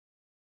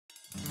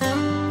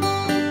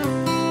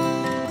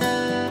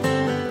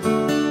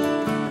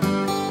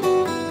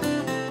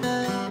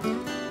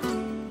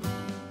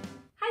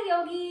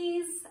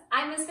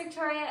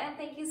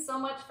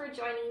much for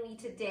joining me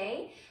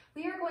today.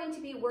 We are going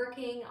to be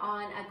working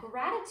on a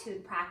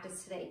gratitude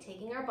practice today,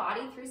 taking our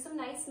body through some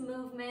nice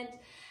movement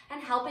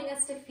and helping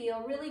us to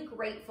feel really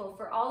grateful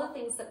for all the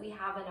things that we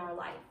have in our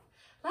life.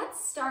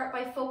 Let's start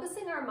by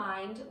focusing our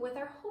mind with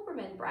our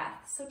Hoberman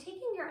breath. So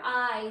taking your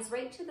eyes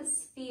right to the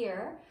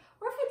sphere,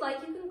 or if you'd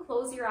like, you can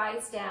close your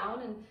eyes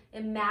down and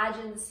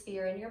imagine the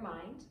sphere in your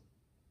mind.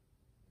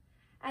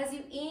 As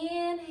you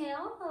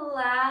inhale,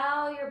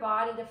 allow your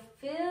body to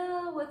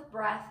fill with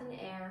breath and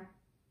air.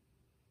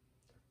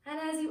 And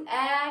as you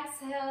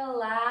exhale,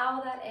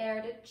 allow that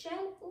air to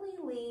gently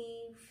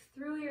leave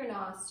through your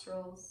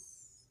nostrils.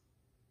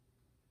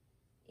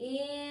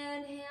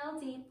 Inhale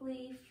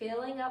deeply,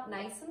 filling up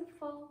nice and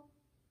full.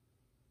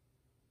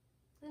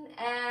 And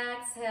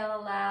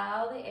exhale,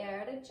 allow the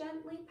air to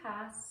gently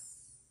pass.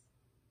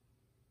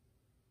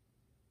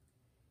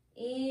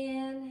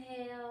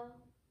 Inhale.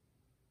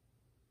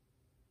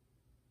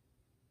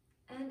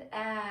 And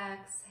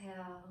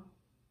exhale.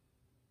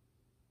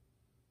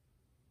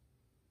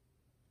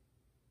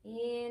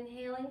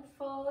 Inhaling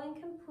full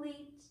and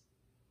complete.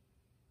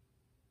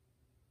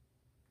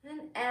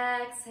 And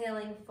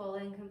exhaling full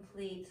and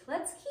complete.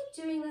 Let's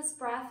keep doing this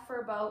breath for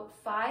about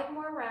 5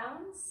 more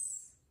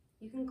rounds.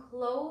 You can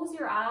close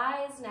your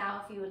eyes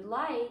now if you would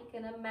like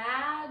and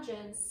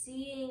imagine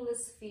seeing the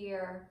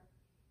sphere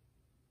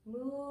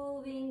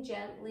moving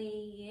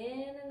gently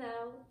in and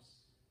out.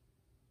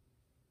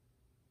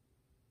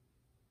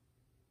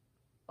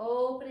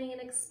 Opening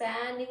and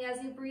expanding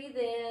as you breathe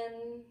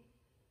in.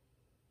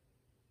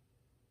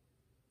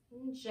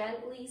 And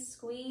gently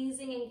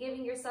squeezing and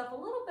giving yourself a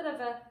little bit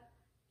of an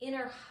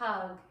inner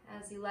hug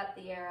as you let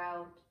the air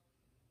out.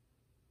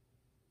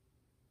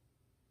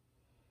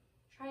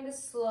 Trying to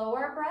slow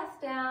our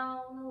breath down,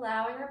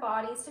 allowing our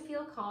bodies to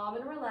feel calm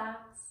and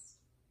relaxed.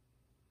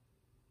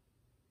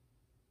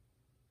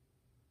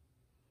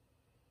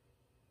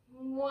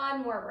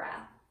 One more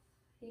breath.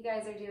 You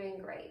guys are doing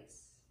great.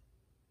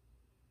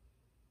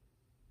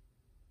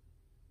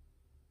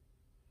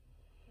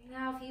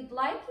 Now, if you'd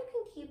like, you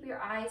can keep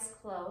your eyes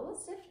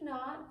closed. If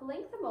not,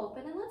 blink them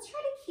open, and let's try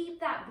to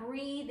keep that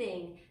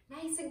breathing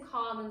nice and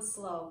calm and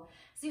slow.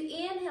 As you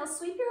inhale,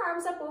 sweep your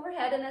arms up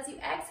overhead, and as you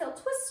exhale,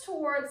 twist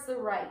towards the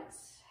right.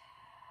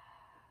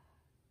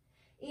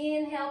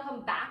 Inhale,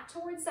 come back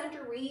towards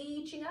center,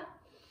 reaching up.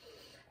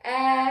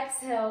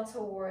 Exhale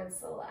towards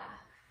the left.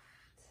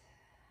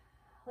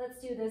 Let's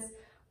do this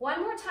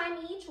one more time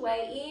each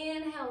way.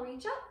 Inhale,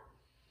 reach up.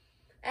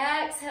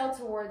 Exhale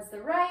towards the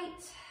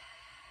right.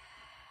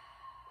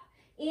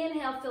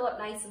 Inhale, fill up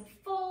nice and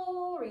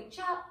full, reach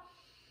up.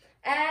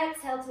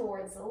 Exhale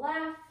towards the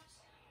left.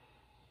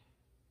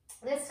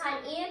 This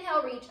time,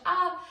 inhale, reach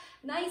up,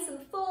 nice and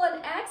full, and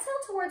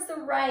exhale towards the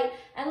right.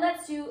 And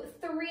let's do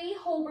 3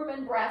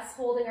 Hoberman breaths,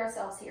 holding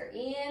ourselves here.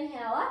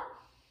 Inhale up.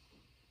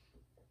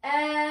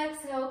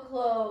 Exhale,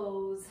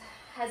 close.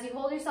 As you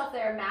hold yourself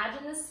there,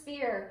 imagine the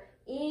sphere.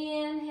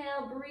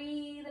 Inhale,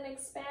 breathe and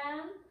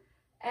expand.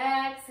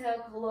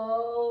 Exhale,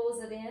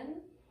 close it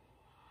in.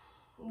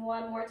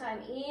 One more time,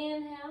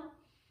 inhale.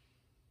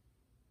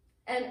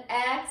 And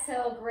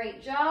exhale,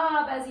 great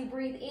job. As you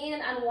breathe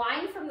in,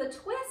 unwind from the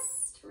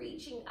twist,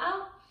 reaching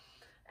up.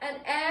 And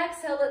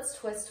exhale, let's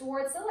twist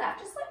towards the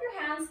left. Just let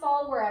your hands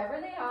fall wherever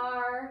they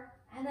are.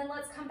 And then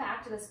let's come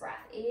back to this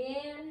breath.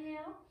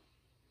 Inhale.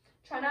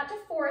 Try not to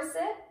force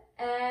it.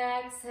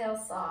 Exhale,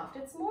 soft.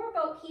 It's more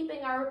about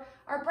keeping our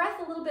breath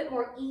a little bit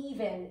more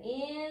even.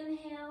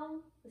 Inhale,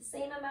 the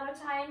same amount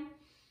of time.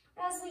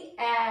 As we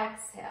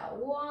exhale,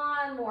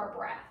 one more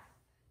breath.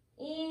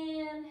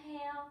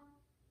 Inhale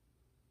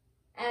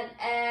and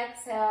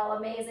exhale.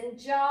 Amazing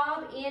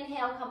job.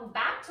 Inhale, come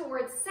back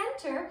towards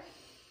center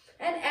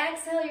and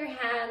exhale your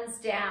hands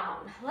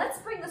down. Let's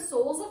bring the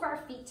soles of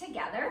our feet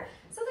together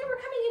so that we're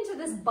coming into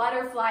this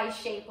butterfly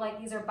shape, like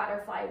these are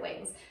butterfly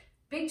wings.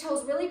 Big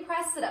toes really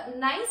press it up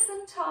nice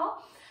and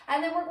tall.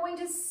 And then we're going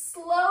to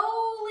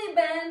slowly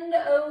bend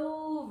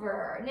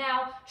over.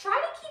 Now, try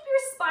to keep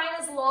your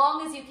spine as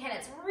long as you can.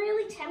 It's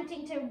really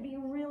tempting to be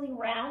really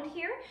round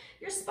here.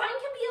 Your spine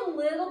can be a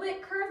little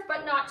bit curved,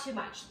 but not too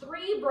much.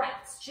 3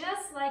 breaths,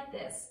 just like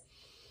this.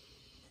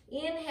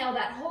 Inhale,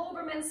 that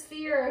Hoberman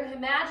sphere.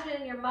 Imagine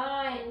it in your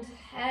mind.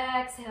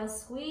 Exhale,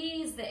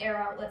 squeeze the air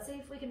out. Let's see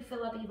if we can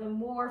fill up even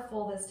more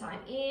full this time.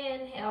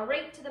 Inhale,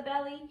 right to the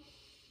belly.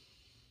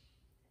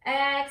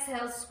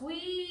 Exhale,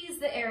 squeeze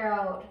the air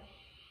out.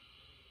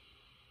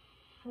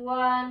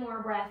 One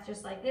more breath,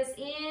 just like this.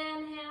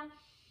 Inhale.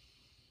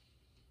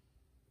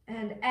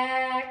 And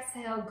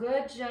exhale,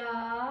 good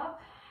job.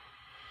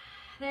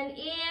 Then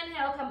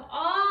inhale, come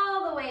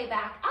all the way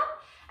back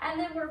up. And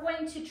then we're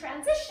going to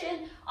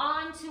transition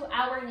onto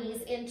our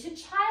knees into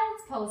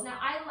child's pose. Now,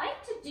 I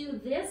like to do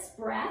this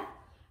breath,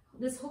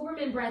 this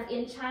Hoberman breath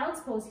in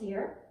child's pose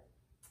here.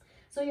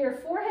 So your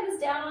forehead is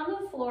down on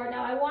the floor.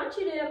 Now I want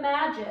you to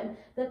imagine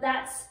that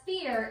that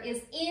sphere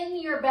is in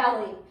your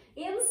belly,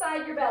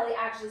 inside your belly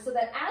actually, so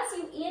that as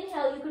you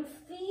inhale, you can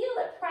feel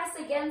it press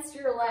against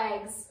your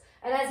legs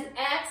And as you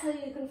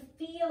exhale, you can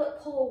feel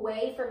it pull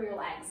away from your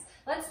legs.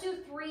 Let's do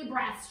 3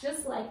 breaths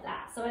just like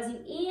that. So as you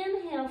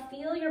inhale,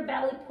 feel your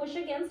belly push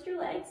against your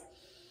legs.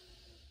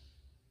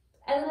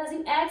 And then as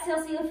you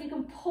exhale, see if you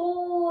can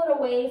pull it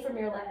away from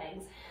your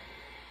legs.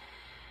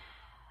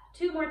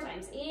 2 more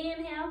times.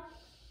 Inhale,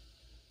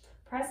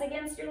 press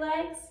against your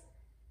legs.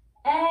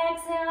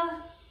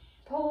 Exhale,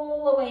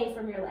 pull away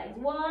from your legs.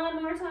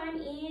 1 more time.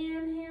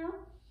 Inhale.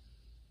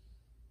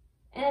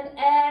 And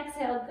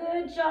exhale.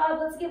 Good job.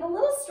 Let's give a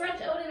little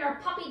stretch out in our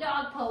puppy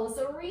dog pose.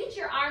 So reach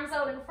your arms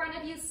out in front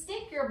of you.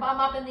 Stick your bum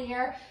up in the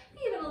air.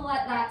 Even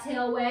let that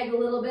tail wag a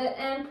little bit.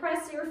 And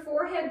press your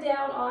forehead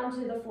down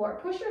onto the floor.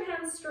 Push your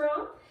hands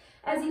strong.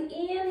 As you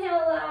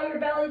inhale, allow your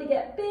belly to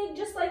get big,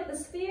 just like the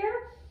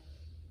sphere.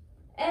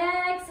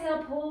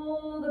 Exhale,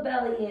 pull the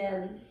belly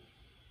in.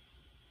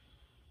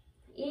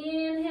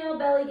 Inhale,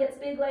 belly gets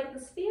big like the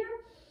sphere.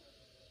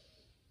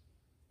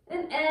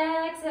 And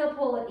exhale,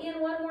 pull it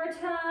in 1 more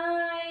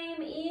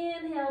time.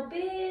 Inhale,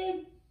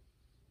 big.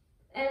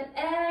 And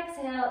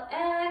exhale,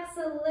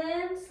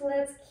 excellent.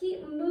 Let's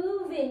keep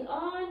moving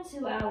on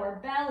to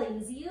our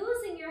bellies,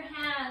 using your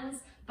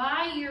hands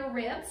by your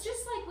ribs,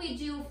 just like we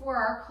do for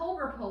our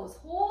Cobra Pose,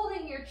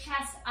 holding your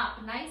chest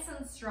up nice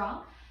and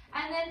strong.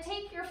 And then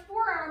take your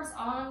forearms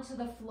onto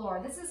the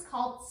floor. This is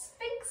called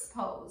Sphinx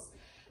Pose.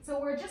 So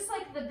we're just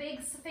like the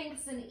big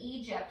Sphinx in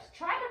Egypt.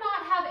 Try to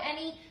not have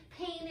any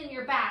pain in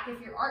your back.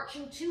 If you're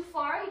arching too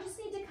far, you just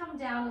need to come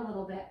down a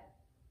little bit.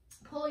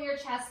 Pull your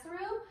chest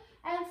through,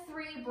 and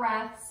 3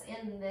 breaths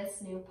in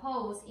this new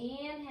pose.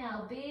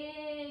 Inhale,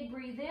 big,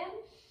 breathe in.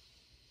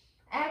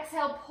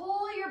 Exhale,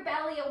 pull your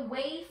belly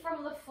away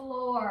from the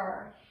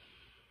floor.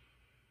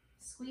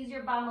 Squeeze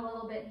your bum a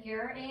little bit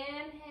here.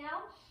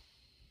 Inhale.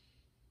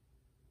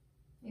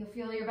 You'll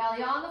feel your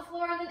belly on the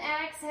floor, and then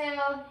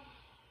exhale.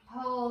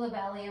 Pull the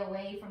belly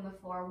away from the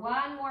floor.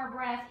 1 more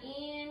breath.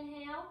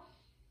 Inhale.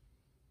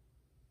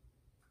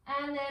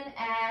 And then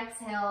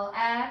exhale.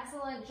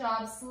 Excellent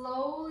job.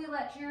 Slowly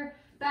let your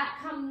back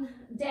come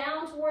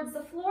down towards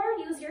the floor.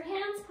 Use your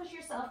hands. Push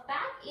yourself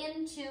back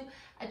into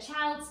a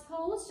child's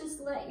pose.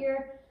 Just let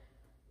your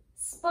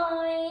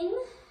spine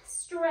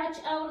stretch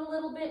out a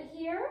little bit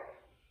here.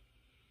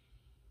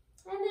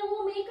 And then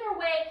we'll make our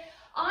way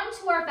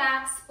onto our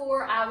backs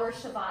for our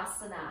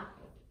Shavasana.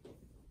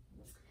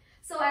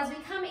 So as we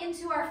come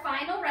into our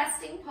final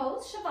resting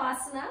pose,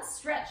 Shavasana,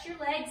 stretch your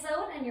legs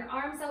out and your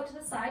arms out to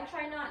the side.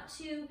 Try not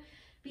to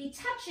be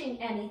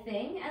touching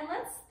anything. And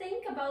let's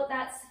think about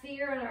that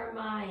sphere in our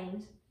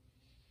mind.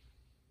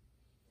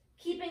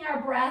 Keeping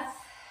our breath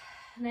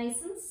nice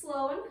and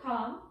slow and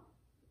calm.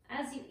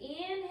 As you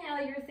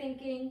inhale, you're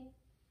thinking,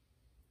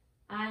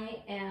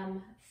 I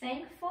am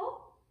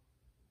thankful.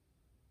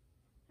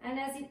 And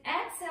as you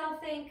exhale,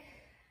 think,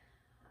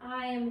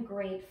 I am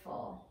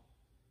grateful.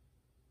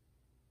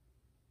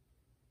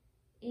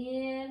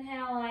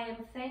 Inhale, I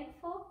am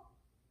thankful.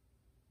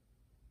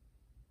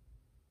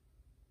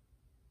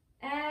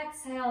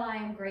 Exhale, I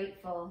am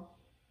grateful.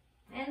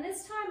 And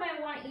this time I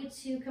want you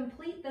to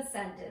complete the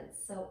sentence.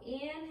 So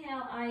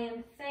inhale, I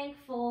am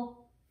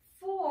thankful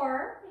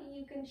for,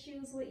 you can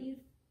choose what you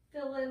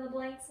fill in the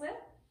blanks with.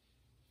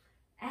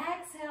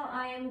 Exhale,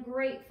 I am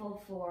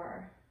grateful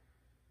for,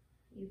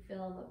 you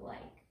fill in the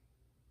blank.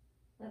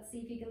 Let's see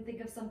if you can think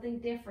of something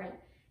different.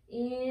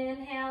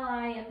 Inhale,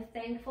 I am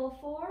thankful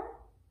for.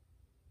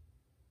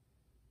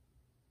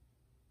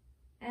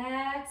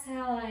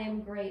 Exhale, I am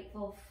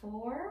grateful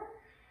for.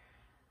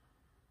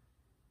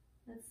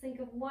 Let's think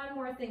of one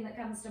more thing that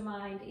comes to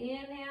mind.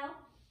 Inhale,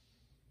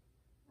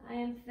 I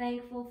am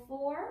thankful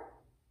for.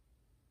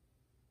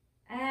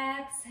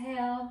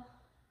 Exhale,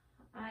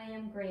 I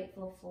am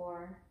grateful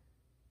for.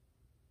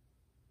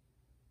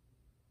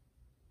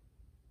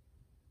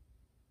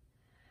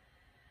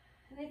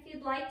 And if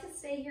you'd like to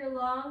stay here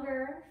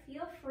longer,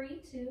 feel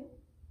free to.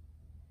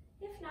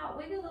 If not,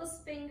 wiggle those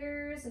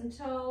fingers and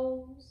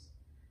toes.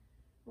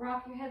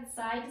 Rock your head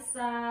side to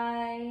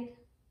side.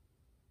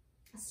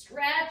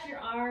 Stretch your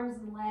arms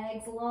and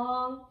legs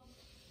long.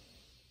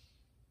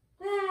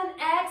 And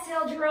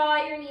exhale,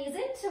 draw your knees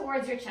in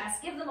towards your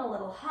chest. Give them a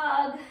little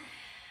hug.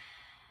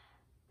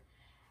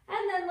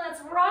 And then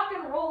let's rock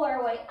and roll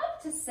our way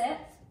up to sit.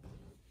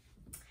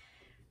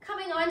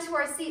 Coming onto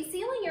our seat,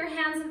 sealing your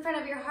hands in front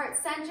of your heart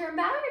center, and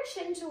bow your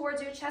chin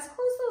towards your chest.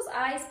 Close those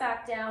eyes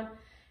back down.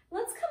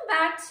 Let's come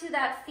back to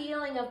that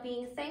feeling of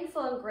being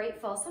thankful and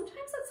grateful. Sometimes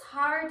it's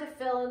hard to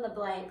fill in the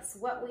blanks,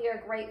 what we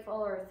are grateful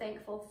or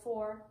thankful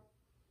for.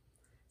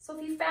 So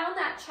if you found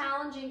that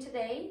challenging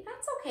today,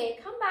 that's okay.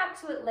 Come back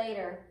to it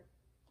later.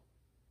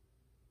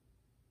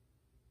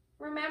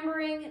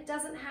 Remembering it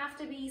doesn't have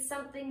to be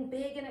something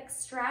big and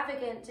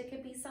extravagant. It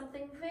could be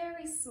something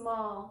very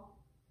small.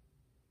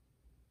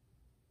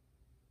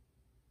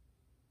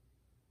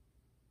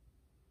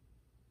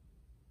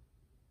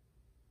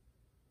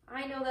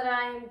 I know that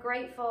I am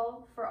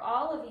grateful for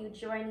all of you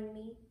joining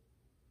me.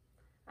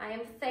 I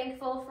am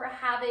thankful for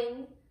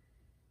having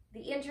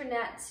the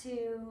internet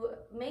to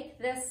make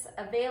this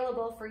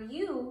available for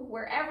you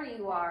wherever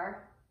you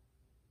are.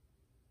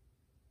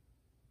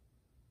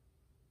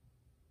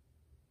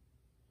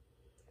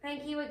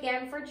 Thank you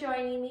again for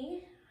joining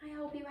me. I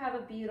hope you have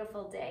a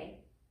beautiful day.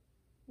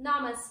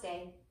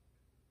 Namaste.